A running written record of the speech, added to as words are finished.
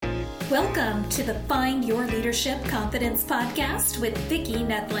Welcome to the Find Your Leadership Confidence podcast with Vicki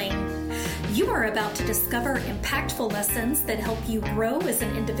Nedling. You are about to discover impactful lessons that help you grow as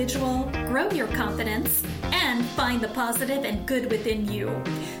an individual, grow your confidence, and find the positive and good within you,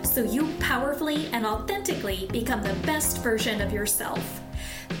 so you powerfully and authentically become the best version of yourself.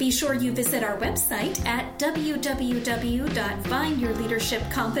 Be sure you visit our website at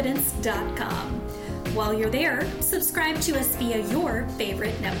www.findyourleadershipconfidence.com. While you're there, subscribe to us via your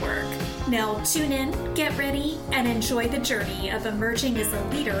favorite network. Now tune in, get ready, and enjoy the journey of emerging as a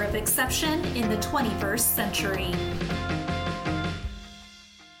leader of exception in the 21st century.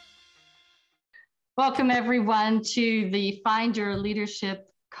 Welcome, everyone, to the Find Your Leadership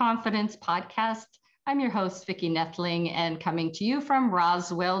Confidence podcast. I'm your host, Vicki Nedling, and coming to you from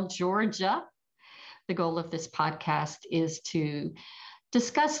Roswell, Georgia. The goal of this podcast is to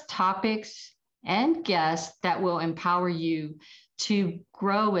discuss topics and guests that will empower you to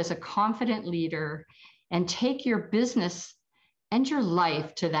grow as a confident leader and take your business and your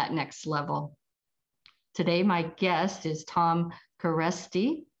life to that next level. Today, my guest is Tom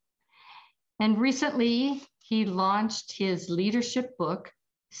Kereszti, and recently he launched his leadership book,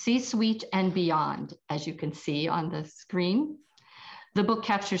 C-Suite and Beyond, as you can see on the screen. The book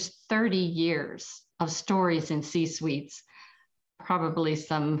captures 30 years of stories in C-suites, probably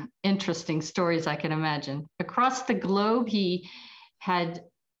some interesting stories I can imagine. Across the globe, he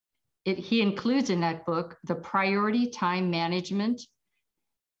includes in that book the priority time management.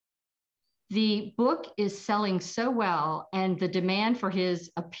 The book is selling so well, and the demand for his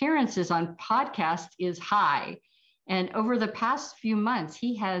appearances on podcasts is high. And over the past few months,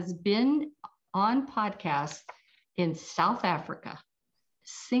 he has been on podcasts in South Africa,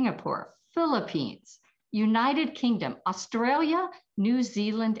 Singapore, Philippines, United Kingdom, Australia, New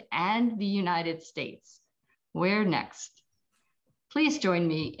Zealand, and the United States. Where next? Please join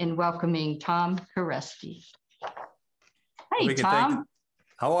me in welcoming Tom Kereszti. Hey, Vicki, Tom.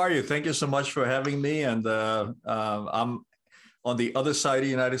 How are you? Thank you so much for having me. And I'm on the other side of the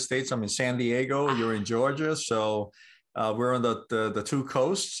United States. I'm in San Diego. You're in Georgia. So we're on the two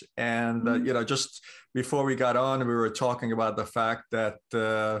coasts. And, just before we got on, we were talking about the fact that,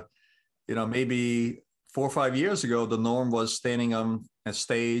 maybe 4 or 5 years ago, the norm was standing on a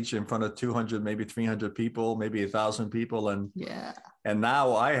stage in front of 200, maybe 300 people, maybe 1,000 people. And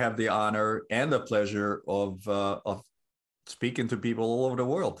now I have the honor and the pleasure of speaking to people all over the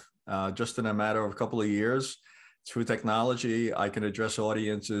world. Just in a matter of a couple of years, through technology, I can address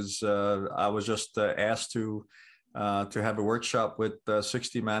audiences. I was just asked to have a workshop with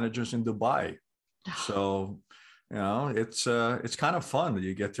 60 managers in Dubai. So, it's kind of fun.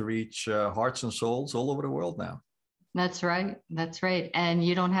 You get to reach hearts and souls all over the world now. That's right. That's right. And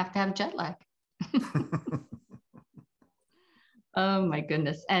you don't have to have jet lag. Oh my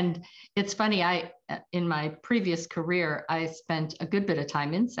goodness. And it's funny, in my previous career, I spent a good bit of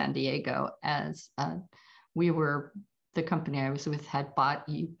time in San Diego as the company I was with had bought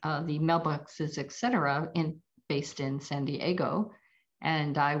the mailboxes, et cetera, based in San Diego.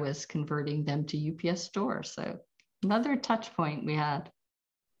 And I was converting them to UPS stores. So another touch point we had.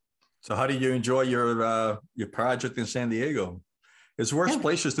 So how did you enjoy your project in San Diego? It's worse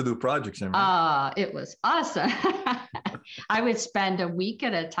places to do projects in, right? It was awesome. I would spend a week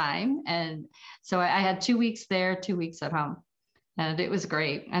at a time. And so I had 2 weeks there, 2 weeks at home. And it was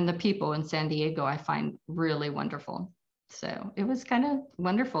great. And the people in San Diego, I find really wonderful. So it was kind of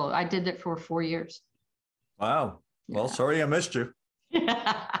wonderful. I did it for 4 years. Wow. Well, sorry I missed you.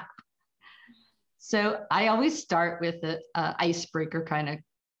 So I always start with an icebreaker kind of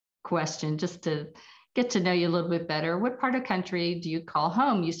question, just to get to know you a little bit better. What part of country do you call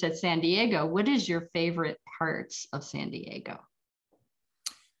home? You said San Diego. What is your favorite parts of San Diego?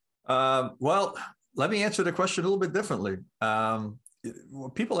 Well, let me answer the question a little bit differently.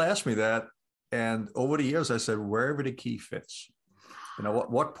 People ask me that, and over the years I said, wherever the key fits.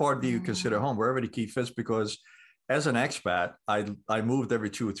 What part do you consider home? Wherever the key fits, because as an expat, I moved every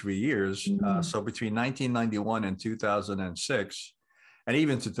 2 or 3 years. So between 1991 and 2006, and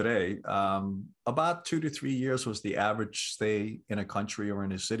even to today, about 2 to 3 years was the average stay in a country or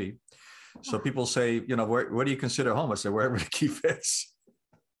in a city. So people say, where do you consider home? I say, wherever the key fits.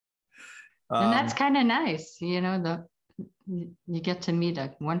 And that's kind of nice. You get to meet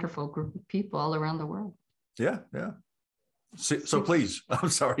a wonderful group of people all around the world. Yeah. So please, I'm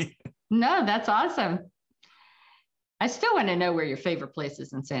sorry. No, that's awesome. I still want to know where your favorite place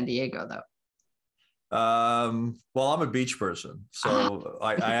is in San Diego, though. Well, I'm a beach person, so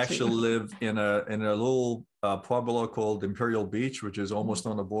I actually live in a little pueblo called Imperial Beach, which is almost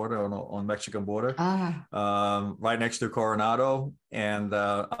on the border, on Mexican border, right next to Coronado, and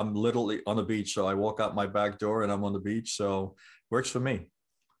I'm literally on the beach. So I walk out my back door and I'm on the beach. So works for me.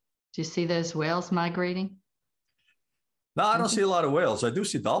 Do you see those whales migrating? No, I don't see a lot of whales. I do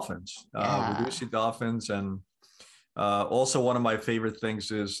see dolphins. We do see dolphins, and also one of my favorite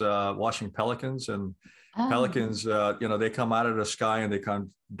things is watching pelicans. And pelicans, they come out of the sky and they kind of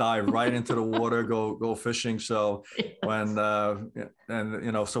dive right into the water, go fishing. So when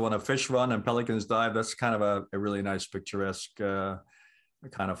so when a fish run and pelicans dive, that's kind of a really nice picturesque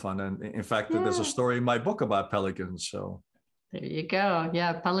kind of fun. And in fact, there's a story in my book about pelicans. So there you go.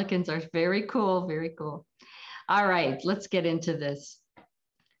 Yeah, pelicans are very cool. Very cool. All right, let's get into this.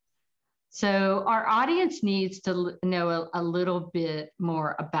 So our audience needs to know a little bit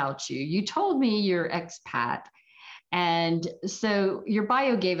more about you. You told me you're expat. And so your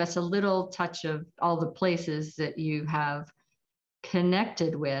bio gave us a little touch of all the places that you have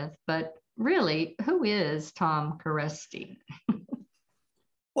connected with. But really, who is Tom Kereszti?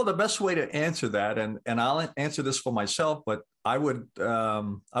 Well, the best way to answer that, and I'll answer this for myself, but I would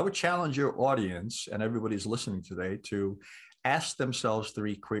challenge your audience and everybody's listening today to ask themselves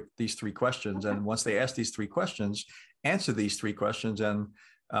these three questions. And once they ask these three questions, answer these three questions. And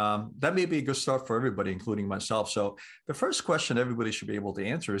that may be a good start for everybody, including myself. So the first question everybody should be able to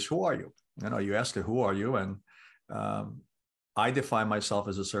answer is, who are you? You ask it, who are you? And I define myself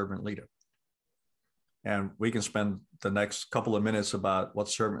as a servant leader. And we can spend the next couple of minutes about what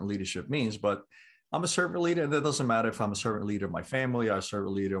servant leadership means, but I'm a servant leader, and it doesn't matter if I'm a servant leader of my family, I'm a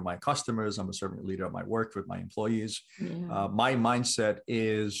servant leader of my customers, I'm a servant leader of my work with my employees. Yeah. My mindset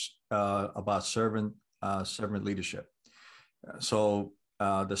is about servant leadership. So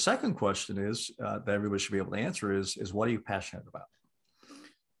the second question is that everybody should be able to answer is what are you passionate about? All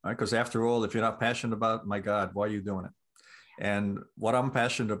right, because after all, if you're not passionate about, my God, why are you doing it? And what I'm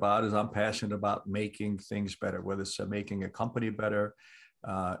passionate about is I'm passionate about making things better, whether it's making a company better,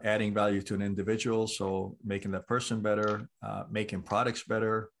 adding value to an individual, so making that person better, making products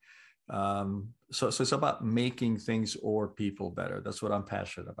better. So it's about making things or people better. That's what I'm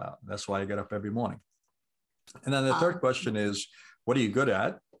passionate about. That's why I get up every morning. And then the third question is, what are you good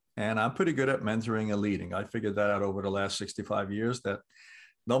at? And I'm pretty good at mentoring and leading. I figured that out over the last 65 years, that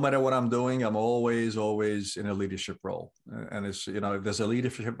no matter what I'm doing, I'm always in a leadership role. And it's, if there's a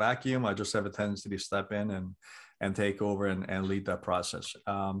leadership vacuum, I just have a tendency to step in and take over and lead that process.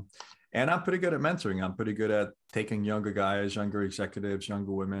 And I'm pretty good at mentoring. I'm pretty good at taking younger guys, younger executives,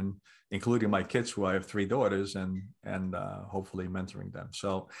 younger women, including my kids, who I have 3 daughters, and hopefully mentoring them.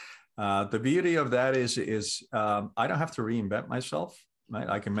 So the beauty of that is I don't have to reinvent myself, right?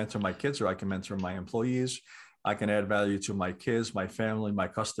 I can mentor my kids, or I can mentor my employees. I can add value to my kids, my family, my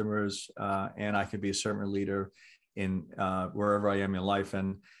customers, and I can be a servant leader in wherever I am in life.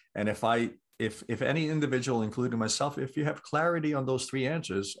 And if any individual, including myself, if you have clarity on those 3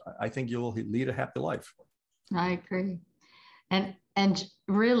 answers, I think you'll lead a happy life. I agree. And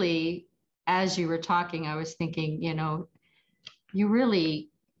really, as you were talking, I was thinking, you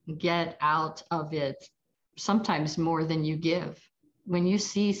really get out of it sometimes more than you give. When you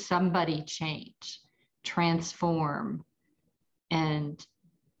see somebody change, transform, and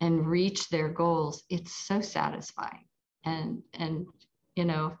reach their goals, it's so satisfying. And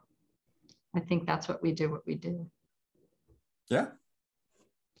I think that's what we do. Yeah.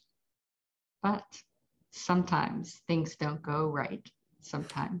 But sometimes things don't go right.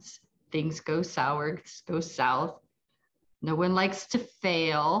 Sometimes things go sour, go south. No one likes to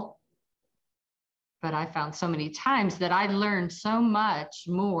fail. But I found so many times that I learned so much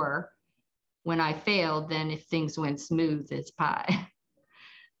more when I failed than if things went smooth as pie.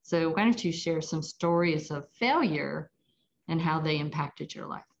 So why don't you share some stories of failure and how they impacted your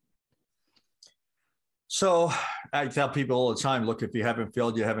life? So I tell people all the time, look, if you haven't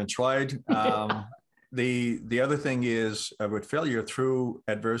failed, you haven't tried. The other thing is with failure, through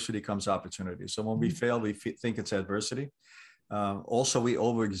adversity comes opportunity. So when we fail, we think it's adversity. Also, we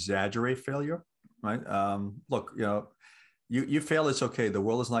over-exaggerate failure, right? Look, you fail, it's okay. The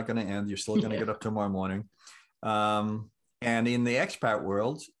world is not going to end. You're still going to get up tomorrow morning. And in the expat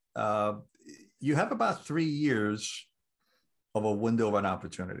world, you have about 3 years of a window of an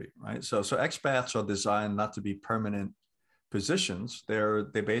opportunity, right? So expats are designed not to be permanent positions.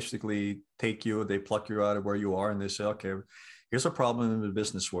 They basically take you, they pluck you out of where you are, and they say, okay, here's a problem in the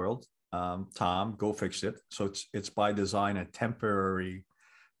business world. Tom, go fix it. So it's by design a temporary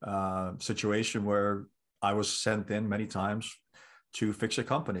situation where I was sent in many times to fix a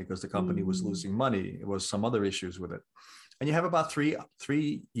company because the company was losing money. It was some other issues with it. And you have about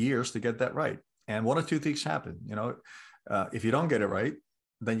three years to get that right. And one or two things happen. If you don't get it right,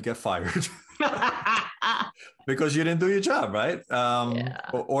 then you get fired because you didn't do your job, right?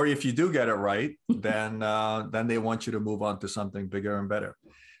 Or if you do get it right, then they want you to move on to something bigger and better.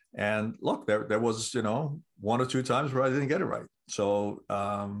 And look, there was, one or two times where I didn't get it right. So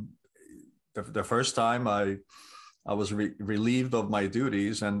the first time I was relieved of my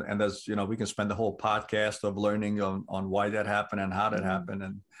duties, and as we can spend the whole podcast of learning on why that happened and how that happened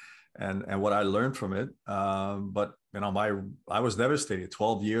and what I learned from it. But I was devastated.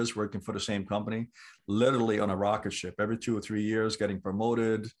 12 years working for the same company, literally on a rocket ship. Every 2 or 3 years, getting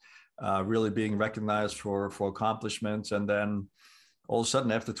promoted, really being recognized for accomplishments, and then all of a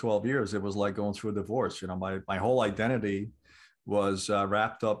sudden, after 12 years, it was like going through a divorce. My whole identity was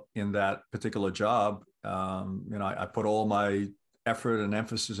wrapped up in that particular job. I put all my effort and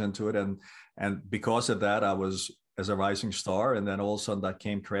emphasis into it. And because of that, I was as a rising star. And then all of a sudden that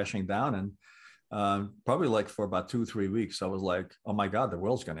came crashing down. And probably like for about 2-3 weeks, I was like, oh my God, the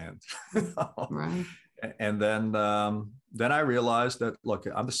world's going to end. Right. And then I realized that, look,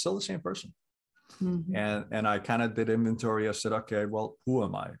 I'm still the same person. Mm-hmm. And I kind of did inventory. I said, okay, well, who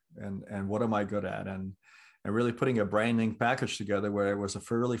am I? And what am I good at? And really putting a branding package together where it was the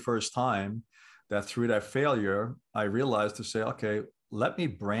really first time that through that failure, I realized to say, okay, let me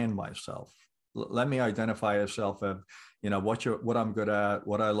brand myself. Let me identify myself of, what I'm good at,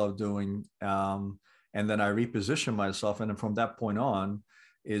 what I love doing. And then I reposition myself. And then from that point on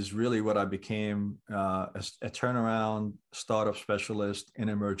is really what I became a turnaround startup specialist in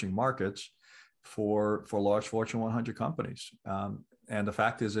emerging markets for large Fortune 100 companies. And the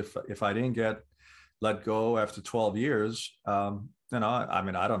fact is, if I didn't get let go after 12 years, I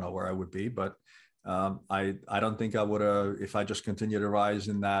don't know where I would be, but I don't think I would have, if I just continued to rise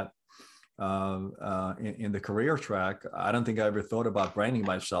in that, in the career track, I don't think I ever thought about branding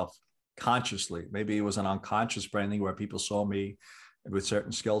myself consciously. Maybe it was an unconscious branding where people saw me with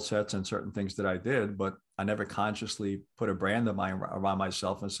certain skill sets and certain things that I did, but I never consciously put a brand around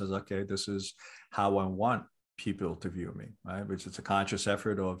myself and says, okay, this is how I want people to view me, right? Which is a conscious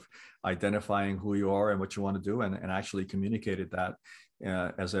effort of identifying who you are and what you want to do, and actually communicated that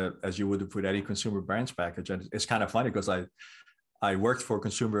as you would with any consumer brands package. And it's kind of funny because I worked for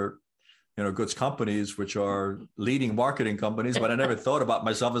consumer goods companies, which are leading marketing companies, but I never thought about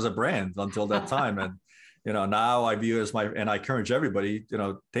myself as a brand until that time. And now I view it as and I encourage everybody,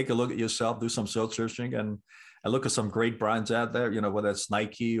 take a look at yourself, do some soul searching, and look at some great brands out there, whether it's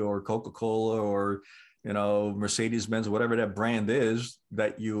Nike or Coca-Cola or, Mercedes-Benz, whatever that brand is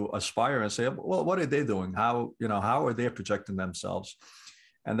that you aspire, and say, well, what are they doing? How are they projecting themselves?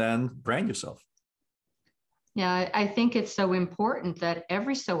 And then brand yourself. Yeah, I think it's so important that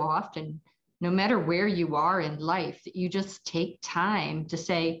every so often, no matter where you are in life, that you just take time to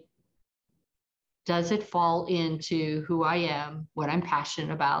say, does it fall into who I am, what I'm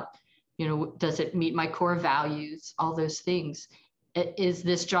passionate about? Does it meet my core values? All those things. Is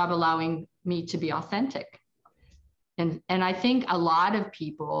this job allowing me to be authentic? And I think a lot of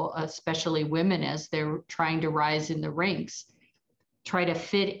people, especially women, as they're trying to rise in the ranks, try to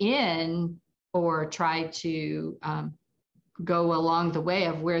fit in or try to go along the way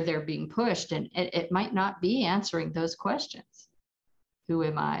of where they're being pushed. And it might not be answering those questions. Who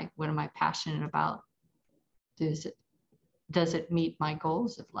am I? What am I passionate about? Does it meet my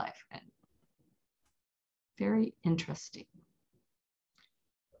goals of life? And very interesting.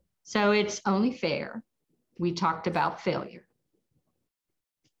 So it's only fair. We talked about failure,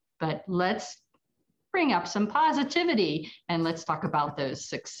 but let's bring up some positivity and let's talk about those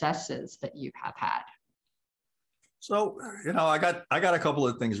successes that you have had. So, I got a couple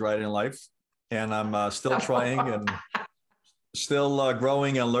of things right in life, and I'm still trying and still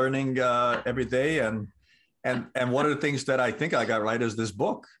growing and learning every day. And one of the things that I think I got right is this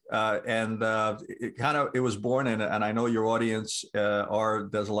book. It was born in, and I know your audience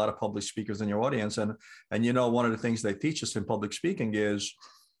there's a lot of public speakers in your audience. And one of the things they teach us in public speaking is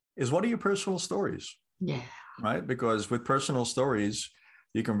what are your personal stories? Yeah. Right. Because with personal stories,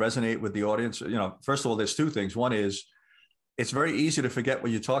 you can resonate with the audience. First of all, there's two things. One is it's very easy to forget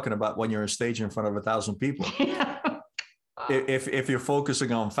what you're talking about when you're on stage in front of 1,000 people. Yeah. If you're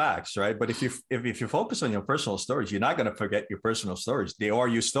focusing on facts, right? But if you focus on your personal stories, you're not going to forget your personal stories. They are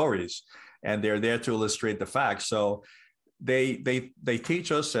your stories, and they're there to illustrate the facts. So they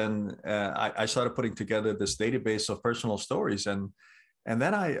teach us, and I started putting together this database of personal stories, and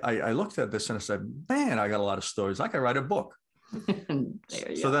then I looked at this and I said, man, I got a lot of stories. I can write a book.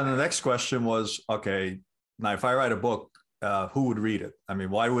 So then the next question was, okay, now if I write a book, who would read it? I mean,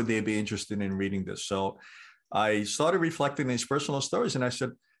 why would they be interested in reading this? So I started reflecting these personal stories, and I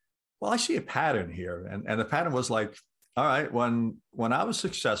said, well, I see a pattern here. And the pattern was like, all right, when I was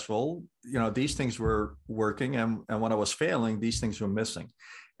successful, these things were working, and when I was failing, these things were missing.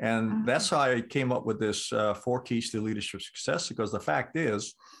 And that's how I came up with this 4 keys to leadership success, because the fact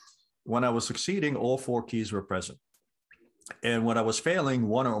is, when I was succeeding, all 4 keys were present. And when I was failing,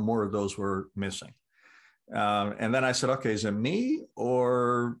 1 or more of those were missing. And then I said, okay, is it me,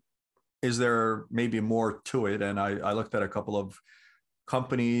 or is there maybe more to it? And I looked at a couple of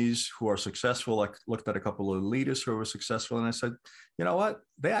companies who are successful. I looked at a couple of leaders who were successful, and I said, you know what?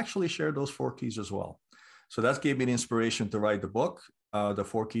 They actually shared those 4 keys as well. So that gave me the inspiration to write the book, The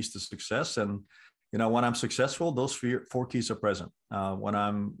 4 Keys to Success. And, when I'm successful, those 4 keys are present. When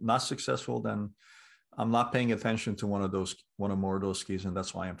I'm not successful, then I'm not paying attention to one or more of those keys, and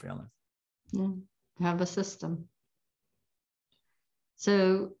that's why I'm failing. Have a system.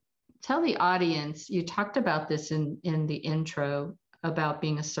 So tell the audience, you talked about this in the intro about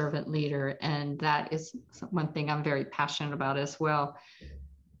being a servant leader, and that is one thing I'm very passionate about as well.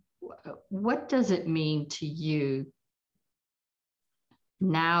 What does it mean to you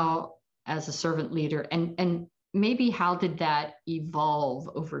now as a servant leader, and maybe how did that evolve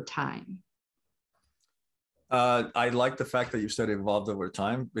over time? I like the fact that you said it evolved over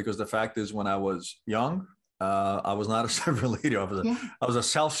time, because the fact is, when I was young, I was not a servant leader. I was a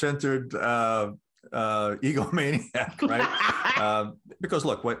self-centered egomaniac, right? Because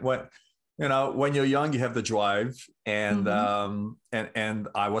look, when you're young, you have the drive, and and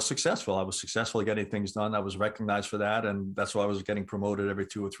I was successful. I was successful at getting things done. I was recognized for that, and that's why I was getting promoted every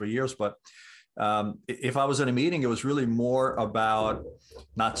 2 or 3 years. But if I was in a meeting, it was really more about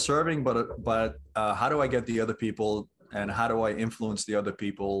not serving, but how do I get the other people, and how do I influence the other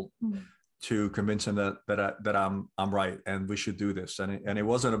people to convince them that I'm right and we should do this. And it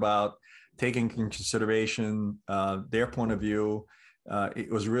wasn't about taking into consideration their point of view. It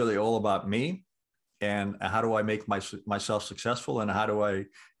was really all about me, and how do I make myself successful, and how do I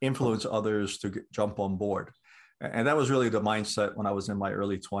influence others to jump on board. And that was really the mindset when I was in my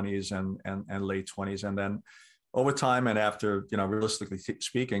early 20s and late 20s. And then over time, and after, realistically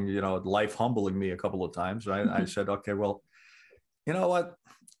speaking, life humbling me a couple of times, right? I said, okay, well, you know what?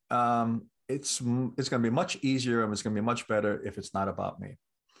 It's going to be much easier, and it's going to be much better if it's not about me.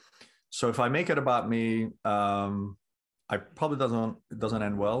 So if I make it about me, I probably doesn't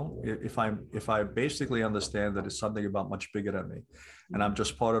end well. If I basically understand that it's something about much bigger than me, and I'm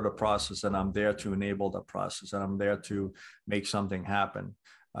just part of the process, and I'm there to enable the process, and I'm there to make something happen,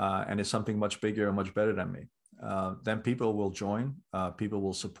 and it's something much bigger and much better than me, then people will join, people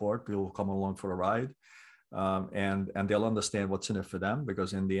will support, people will come along for a ride, and they'll understand what's in it for them,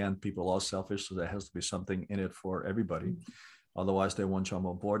 because in the end, people are selfish, so there has to be something in it for everybody. Otherwise, they won't jump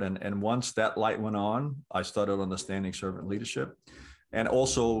on board. And once that light went on, I started understanding servant leadership. And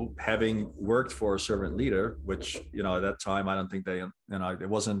also, having worked for a servant leader, which, at that time, I don't think it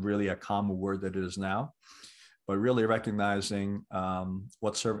wasn't really a common word that it is now, but really recognizing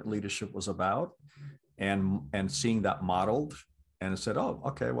what servant leadership was about, and seeing that modeled, and said, oh,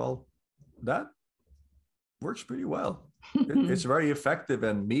 okay, well, that works pretty well. It's very effective,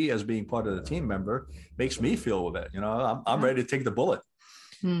 and me as being part of the team member makes me feel with it. I'm ready to take the bullet,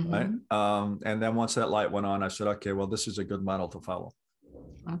 right? And then once that light went on, I said, okay, well, this is a good model to follow.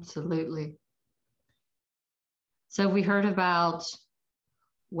 Absolutely. So we heard about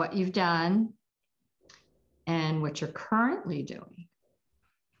what you've done and what you're currently doing.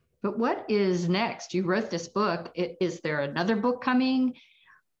 But what is next? You wrote this book. Is there another book coming?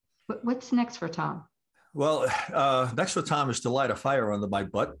 What's next for Tom? Well, next for Tom is to light a fire under my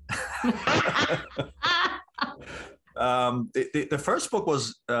butt. The first book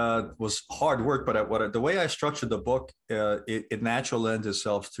was hard work, but the way I structured the book, it naturally lends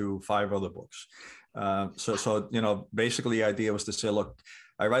itself to 5 other books. So basically the idea was to say, look,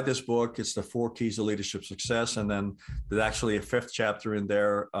 I write this book. It's the 4 keys to leadership success, and then there's actually a 5th chapter in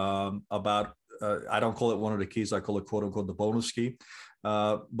there about. I don't call it one of the keys. I call it, quote unquote, the bonus key.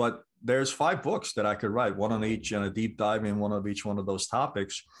 But there's 5 books that I could write, one on each, and a deep dive in one of each one of those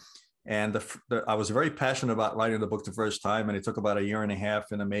topics. And I was very passionate about writing the book the first time, and it took about 1.5 years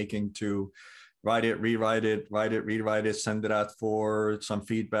in the making to write it, rewrite it, rewrite it, send it out for some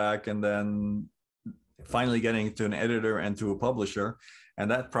feedback, and then finally getting to an editor and to a publisher. And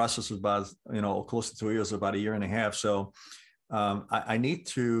that process was about, close to 2 years, about 1.5 years. So I need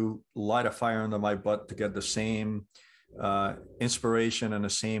to light a fire under my butt to get the same inspiration and the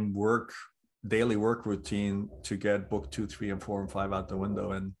same daily work routine to get book 2, 3, and 4, and 5 out the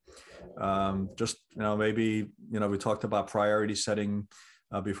window. And Just, maybe, we talked about priority setting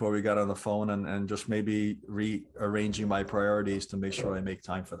before we got on the phone, and just maybe rearranging my priorities to make sure I make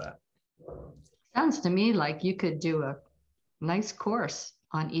time for that. Sounds to me like you could do a nice course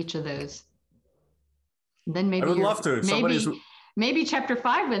on each of those. Then maybe I would love to. Maybe chapter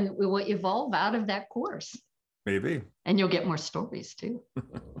 5 will evolve out of that course. Maybe. And you'll get more stories too.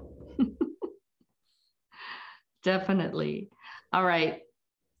 Definitely. All right.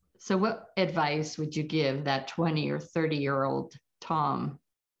 So what advice would you give that 20 or 30-year-old Tom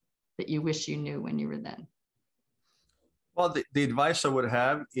that you wish you knew when you were then? Well, the advice I would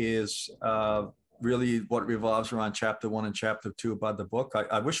have is really what revolves around chapter 1 and chapter 2 about the book.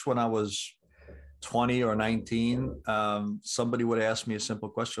 I wish when I was 20 or 19, somebody would ask me a simple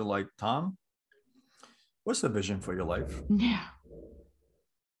question like, Tom, what's the vision for your life? Yeah.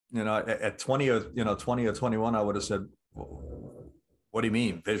 At 20 or 21, I would have said, what do you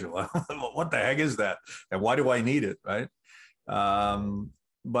mean vision? What the heck is that? And why do I need it? Right.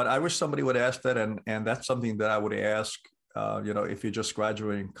 But I wish somebody would ask that. And that's something that I would ask, if you're just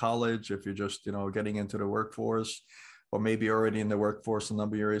graduating college, if you're just, getting into the workforce, or maybe already in the workforce a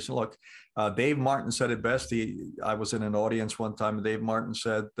number of years. Look, Dave Martin said it best. I was in an audience one time, and Dave Martin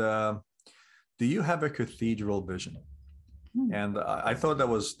said, do you have a cathedral vision? And I thought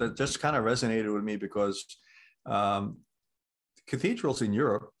that just kind of resonated with me, because cathedrals in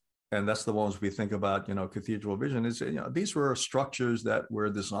Europe, and that's the ones we think about, cathedral vision is, these were structures that were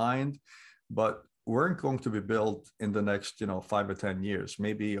designed, but weren't going to be built in the next, 5 or 10 years,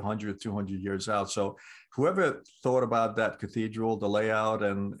 maybe 100, 200 years out. So whoever thought about that cathedral, the layout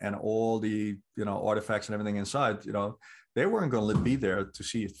and all the, artifacts and everything inside, they weren't going to be there to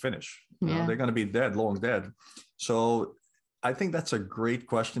see it finish. They're going to be dead, long dead. So I think that's a great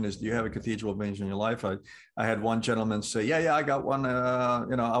question, is do you have a cathedral vision in your life? I had one gentleman say, yeah, I got one,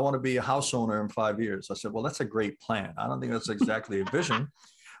 I want to be a house owner in 5 years. I said, well, that's a great plan. I don't think that's exactly a vision,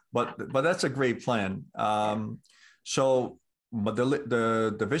 but that's a great plan. But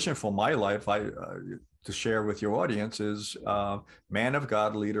the vision for my life, to share with your audience, is man of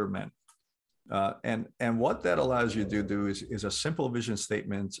God, leader of men. And what that allows you to do is a simple vision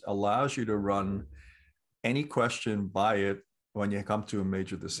statement allows you to run any question by it when you come to a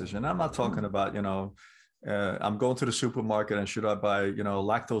major decision. I'm not talking about, I'm going to the supermarket and should I buy,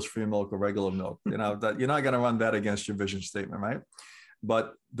 lactose-free milk or regular milk? That you're not going to run that against your vision statement, right?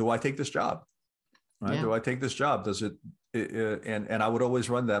 But do I take this job? Right? Yeah. Do I take this job? Does it? And I would always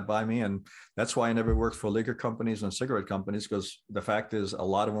run that by me, and that's why I never worked for liquor companies and cigarette companies, because the fact is, a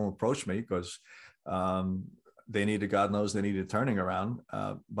lot of them approached me because they needed, God knows, they needed turning around.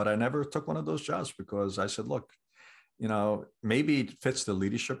 But I never took one of those jobs because I said, look, maybe it fits the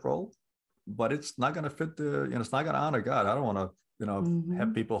leadership role, but it's not going to fit it's not going to honor God. I don't want to,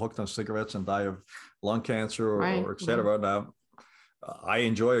 have people hooked on cigarettes and die of lung cancer or et cetera. Now, I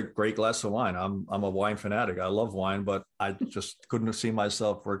enjoy a great glass of wine. I'm a wine fanatic. I love wine, but I just couldn't see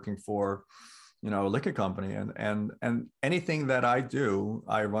myself working for, a liquor company. And anything that I do,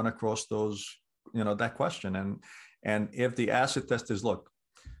 I run across those, that question. And if the acid test is, look,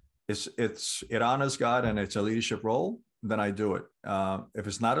 it honors God and it's a leadership role, then I do it. If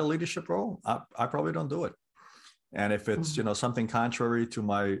it's not a leadership role, I probably don't do it. And if it's, something contrary to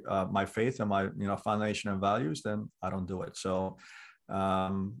my faith and my, foundation and values, then I don't do it. So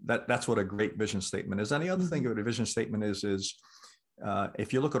that's what a great vision statement is. And the other thing of a vision statement is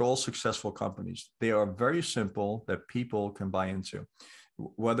if you look at all successful companies, they are very simple that people can buy into,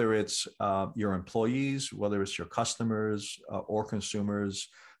 whether it's your employees, whether it's your customers or consumers,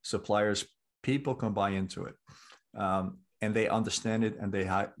 suppliers, people can buy into it. And they understand it and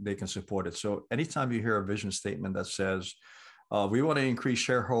they can support it. So anytime you hear a vision statement that says, we want to increase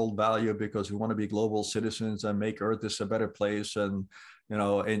shareholder value because we want to be global citizens and make Earth this a better place, and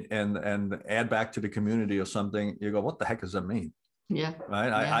and add back to the community or something, you go, what the heck does that mean? Yeah. Right.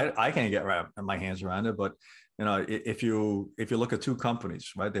 Yeah. I can't get my hands around it. But if you look at two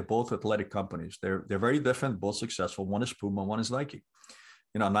companies, right, they're both athletic companies. They're very different, both successful. One is Puma, one is Nike.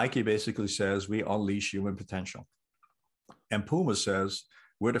 Nike basically says we unleash human potential, and Puma says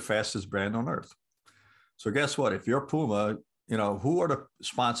we're the fastest brand on earth. So guess what? If you're Puma, who are the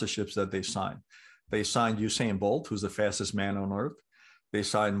sponsorships that they sign? They signed Usain Bolt, who's the fastest man on earth. They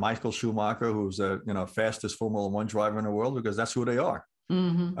signed Michael Schumacher, who's the fastest Formula One driver in the world, because that's who they are.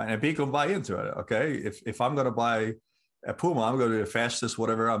 Mm-hmm. And people buy into it. Okay, if I'm going to buy a Puma, I'm going to be the fastest,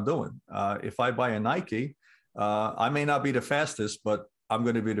 whatever I'm doing. If I buy a Nike, I may not be the fastest, but I'm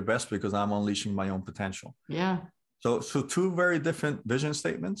going to be the best because I'm unleashing my own potential. Yeah. So two very different vision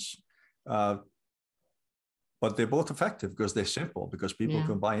statements. but they're both effective because they're simple, because people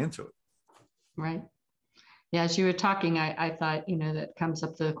can buy into it. Right. Yeah. As you were talking, I thought, that comes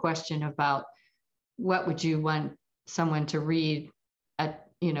up the question about what would you want someone to read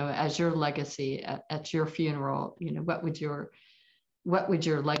as your legacy at your funeral? What would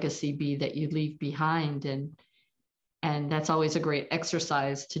your legacy be that you leave behind? And that's always a great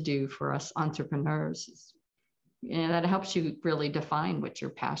exercise to do for us entrepreneurs. That helps you really define what your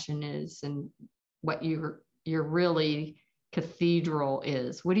passion is and what your really cathedral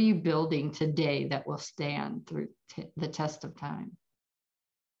is. What are you building today that will stand through the test of time?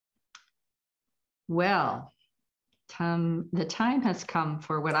 Well, the time has come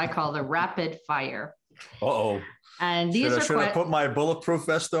for what I call the rapid fire. Uh-oh. And should I put my bulletproof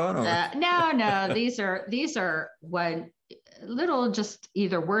vest on? Or? No. These are what little just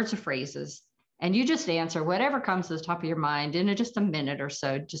either words or phrases, and you just answer whatever comes to the top of your mind in just a minute or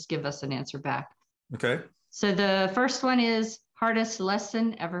so. Just give us an answer back. Okay. So the first one is hardest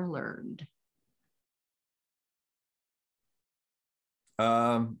lesson ever learned.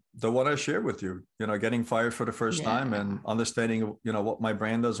 The one I shared with you, getting fired for the first time and understanding, what my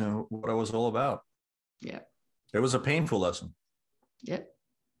brand does and what I was all about. Yeah. It was a painful lesson. Yep.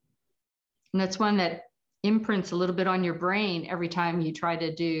 And that's one that imprints a little bit on your brain every time you try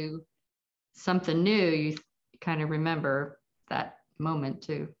to do something new. You kind of remember that moment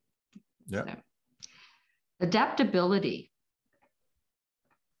too. Yeah. So. Adaptability.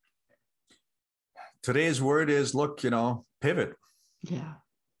 Today's word is, look, pivot. Yeah.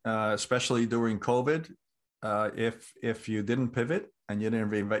 Especially during COVID. If you didn't pivot and you didn't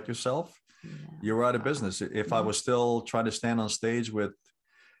reinvent yourself, you were out of business. If I was still trying to stand on stage with,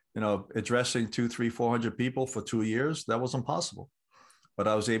 addressing 200, 300, 400 people for 2 years, that was impossible. But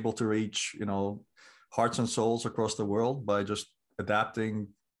I was able to reach, hearts and souls across the world by just adapting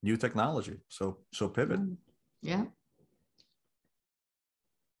new technology. So pivot. Yeah.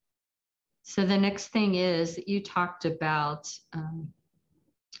 So the next thing is that you talked about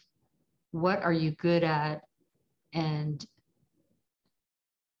what are you good at, and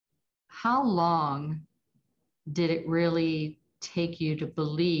how long did it really take you to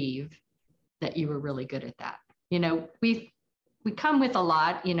believe that you were really good at that? We come with a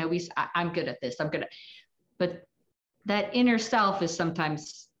lot, I'm good at this, but that inner self is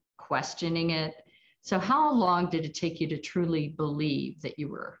sometimes questioning it. So how long did it take you to truly believe that you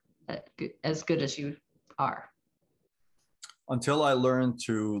were as good as you are? Until I learned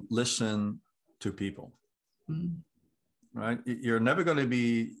to listen to people. Right? You're never going to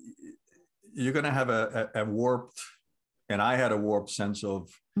be, you're going to have a warped, and I had a warped sense of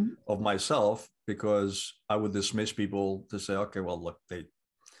myself, because I would dismiss people to say, okay, well, look, they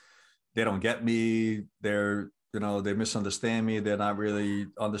don't get me. They misunderstand me. They're not really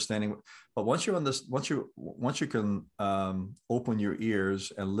understanding. But once you can open your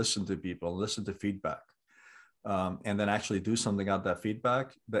ears and listen to people, listen to feedback, and then actually do something out of that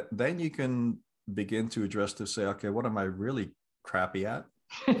feedback, then you can begin to address to say, okay, what am I really crappy at?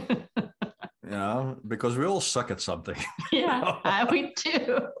 Because we all suck at something. Yeah, we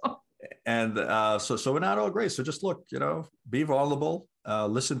do. And so we're not all great. So just look, be vulnerable,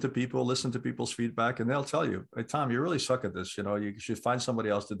 listen to people's feedback, and they'll tell you, hey, Tom, you really suck at this. You should find somebody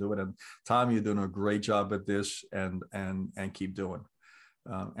else to do it. And Tom, you're doing a great job at this, and keep doing.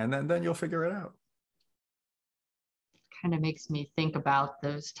 And then you'll figure it out. Kind of makes me think about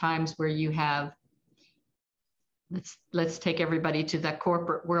those times where you have, let's take everybody to that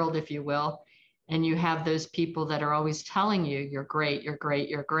corporate world, if you will, and you have those people that are always telling you you're great, you're great,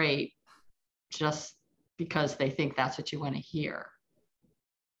 you're great, just because they think that's what you want to hear.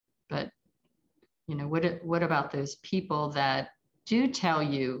 But what about those people that do tell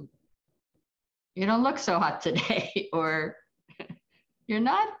you, you don't look so hot today, or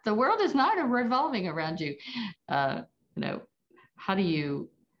the world is not revolving around you. How do you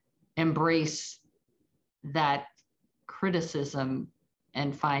embrace that criticism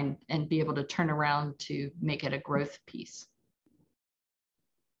and be able to turn around to make it a growth piece?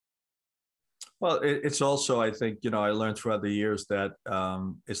 Well, it's also, I think, I learned throughout the years that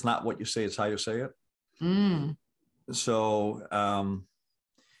it's not what you say, it's how you say it. So,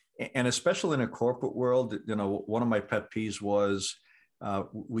 and especially in a corporate world, one of my pet peeves was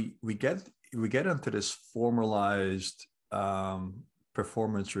we get into this formalized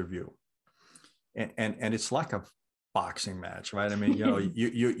performance review, and it's like a boxing match, right? I mean,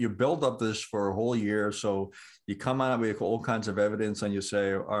 you build up this for a whole year, so you come out with all kinds of evidence, and you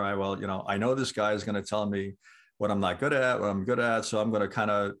say, all right, well, I know this guy is going to tell me what I'm not good at, what I'm good at. So I'm going to kind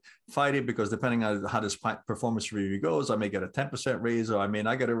of fight it, because depending on how this performance review goes, I may get a 10% raise, or I may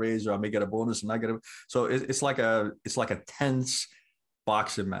not get a raise, or I may get a bonus and not get a. So it's like a tense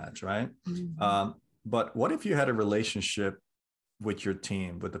boxing match, right? Mm-hmm. But what if you had a relationship with your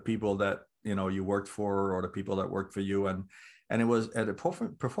team, with the people that you worked for, or the people that worked for you, and it was at a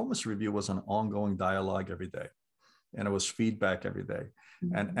performance review was an ongoing dialogue every day, and it was feedback every day,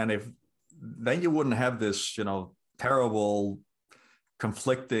 mm-hmm. and if then you wouldn't have this terrible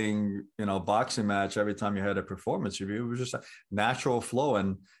conflicting boxing match every time you had a performance review. It was just a natural flow,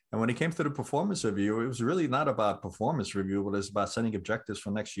 and when it came to the performance review, it was really not about performance review, but it's about setting objectives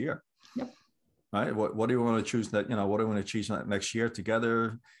for next year. Yep. Right. What do you want to choose that, what do you want to achieve next year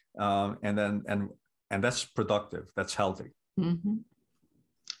together? And that's productive. That's healthy. Mm-hmm.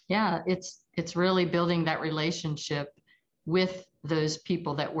 Yeah. It's really building that relationship with those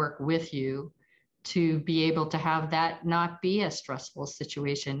people that work with you to be able to have that not be a stressful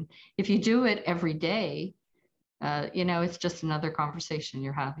situation. If you do it every day, it's just another conversation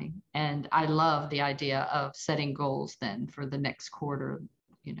you're having. And I love the idea of setting goals then for the next quarter,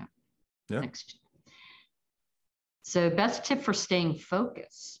 next. So best tip for staying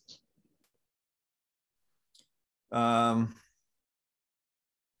focused. I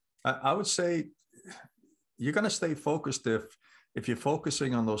would say you're going to stay focused if you're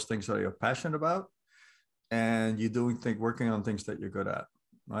focusing on those things that you're passionate about, and you're working on things that you're good at,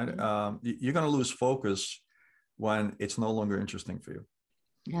 right? Mm-hmm. You're going to lose focus when it's no longer interesting for you.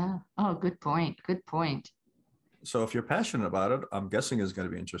 Yeah. Oh, good point. Good point. So if you're passionate about it, I'm guessing it's going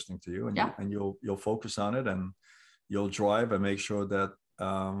to be interesting to you, and yeah. You'll focus on it, and you'll drive and make sure that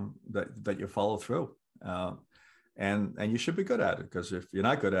that you follow through, and you should be good at it, because if you're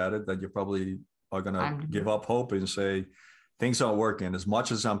not good at it, then you probably are going to give up hope and say things aren't working. As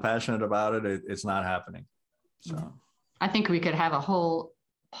much as I'm passionate about it, it's not happening. So I think we could have a whole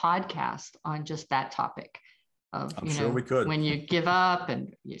podcast on just that topic of I'm sure we could. When you give up,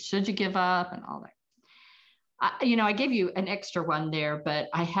 and should you give up, and all that. I gave you an extra one there, but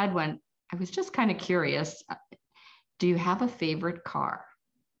I had one. I was just kind of curious. Do you have a favorite car?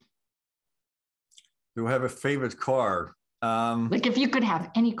 Do I have a favorite car? Like if you could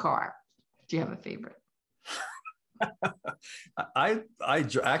have any car, do you have a favorite? I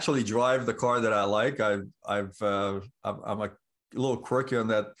actually drive the car that I like. I'm a little quirky on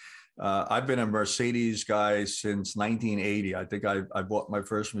that. I've been a Mercedes guy since 1980. I think I bought my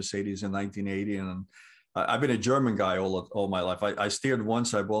first Mercedes in 1980, and I've been a German guy all my life. I steered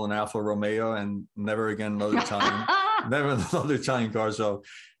once. I bought an Alfa Romeo, and never again another Italian, never another Italian car. So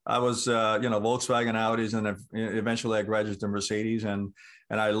I was, Volkswagen, Audis, and eventually I graduated to Mercedes, and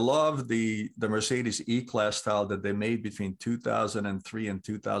I love the Mercedes E-Class style that they made between 2003 and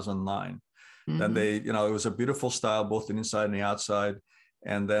 2009. Mm-hmm. Then it was a beautiful style, both the inside and the outside.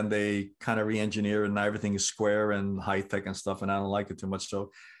 And then they kind of re-engineer, and now everything is square and high tech and stuff. And I don't like it too much.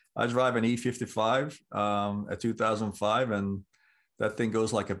 So I drive an E55, a 2005, and that thing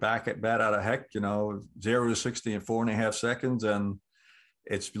goes like a bat out of heck, 0 to 60 in 4.5 seconds. And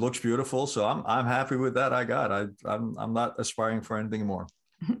it looks beautiful. So I'm happy with that. I'm not aspiring for anything more.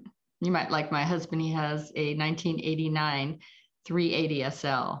 You might like my husband. He has a 1989 380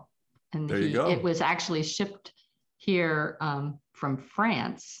 SL. And there you go. It was actually shipped here from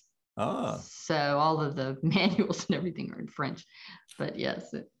France. So all of the manuals and everything are in French. But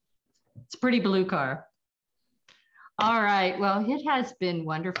yes, it's a pretty blue car. All right. Well, it has been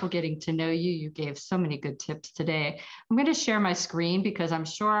wonderful getting to know you. You gave so many good tips today. I'm going to share my screen because I'm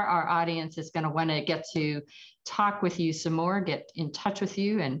sure our audience is going to want to get to talk with you some more, get in touch with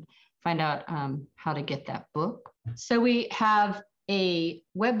you, and find out how to get that book. So we have a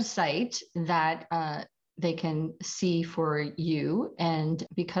website that they can see for you. And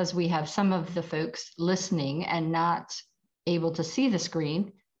because we have some of the folks listening and not able to see the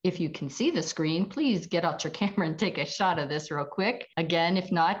screen, if you can see the screen, please get out your camera and take a shot of this real quick. Again,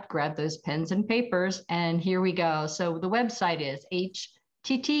 if not, grab those pens and papers, and here we go. So the website is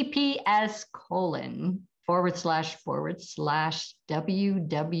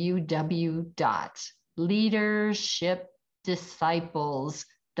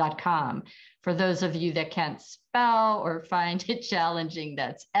For those of you that can't spell or find it challenging,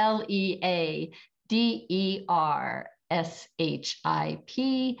 that's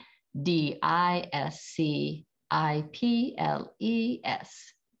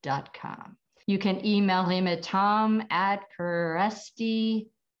You can email him at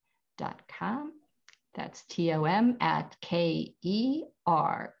tom@kereszti.com. That's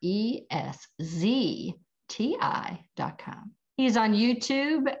TOM@KERESZTI.com. He's on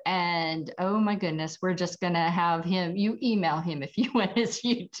YouTube, and oh my goodness, we're just going to have him. You email him if you want his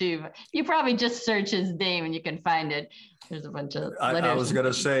YouTube. You probably just search his name and you can find it. There's a bunch of letters. I was going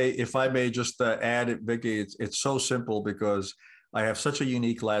to say, if I may just add it, Vicki, it's so simple because I have such a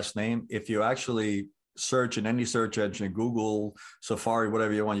unique last name. If you actually search in any search engine, Google, Safari,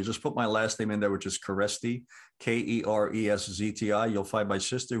 whatever you want, you just put my last name in there, which is Kereszti, Kerestzti. You'll find my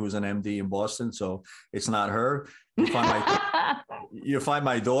sister, who's an MD in Boston, so it's not her. You find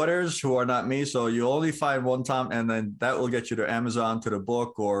my daughters, who are not me, so you only find one time, and then that will get you to Amazon, to the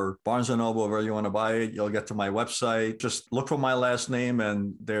book, or Barnes & Noble, wherever you want to buy it. You'll get to my website. Just look for my last name,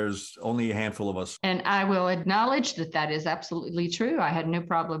 and there's only a handful of us. And I will acknowledge that that is absolutely true. I had no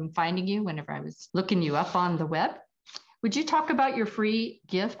problem finding you whenever I was looking you up on the web. Would you talk about your free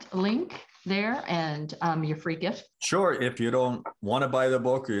gift link there and your free gift? Sure. If you don't want to buy the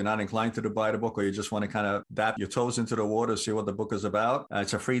book, or you're not inclined to buy the book, or you just want to kind of dip your toes into the water, see what the book is about,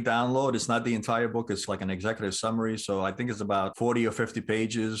 it's a free download. It's not the entire book. It's like an executive summary. So I think it's about 40 or 50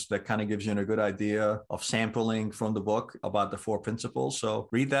 pages that kind of gives you a good idea of sampling from the book about the 4 principles. So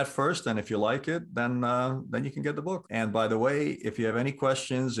read that first. And if you like it, then you can get the book. And by the way, if you have any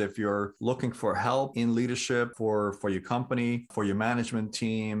questions, if you're looking for help in leadership for your company, for your management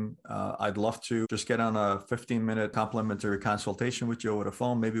team, I'd love to just get on a 15-minute complimentary consultation with you over the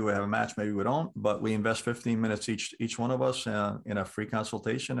phone. Maybe we have a match, maybe we don't, but we invest 15 minutes each one of us in a free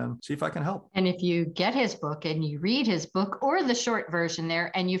consultation and see if I can help. And if you get his book and you read his book or the short version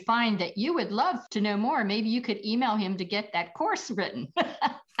there, and you find that you would love to know more, maybe you could email him to get that course written.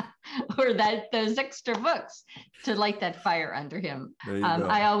 Or those extra books to light that fire under him.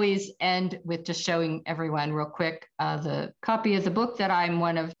 I always end with just showing everyone real quick the copy of the book that I'm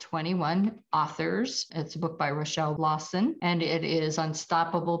one of 21 authors. It's a book by Rochelle Lawson, and it is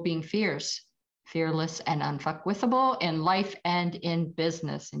Unstoppable Being Fierce, Fearless and Unfuckwithable in Life and in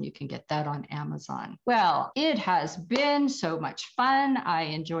Business. And you can get that on Amazon. Well, it has been so much fun. I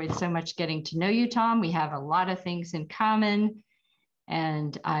enjoyed so much getting to know you, Tom. We have a lot of things in common.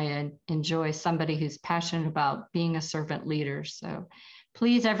 And I enjoy somebody who's passionate about being a servant leader. So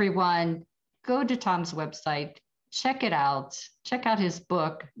please, everyone, go to Tom's website, check it out, check out his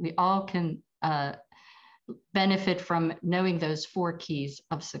book. We all can benefit from knowing those 4 keys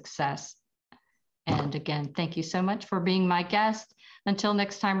of success. And again, thank you so much for being my guest. Until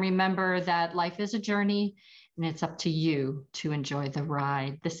next time, remember that life is a journey, and it's up to you to enjoy the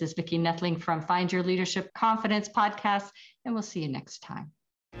ride. This is Vicki Nettling from Find Your Leadership Confidence podcast, and we'll see you next time.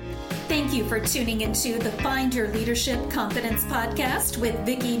 Thank you for tuning into the Find Your Leadership Confidence podcast with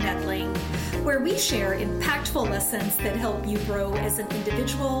Vicki Nettling, where we share impactful lessons that help you grow as an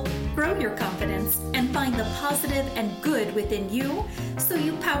individual, grow your confidence, and find the positive and good within you so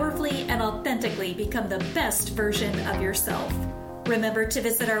you powerfully and authentically become the best version of yourself. Remember to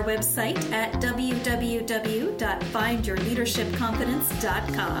visit our website at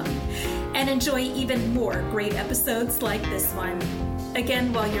www.findyourleadershipconfidence.com and enjoy even more great episodes like this one.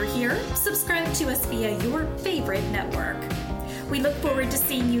 Again, while you're here, subscribe to us via your favorite network. We look forward to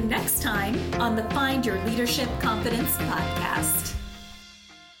seeing you next time on the Find Your Leadership Confidence podcast.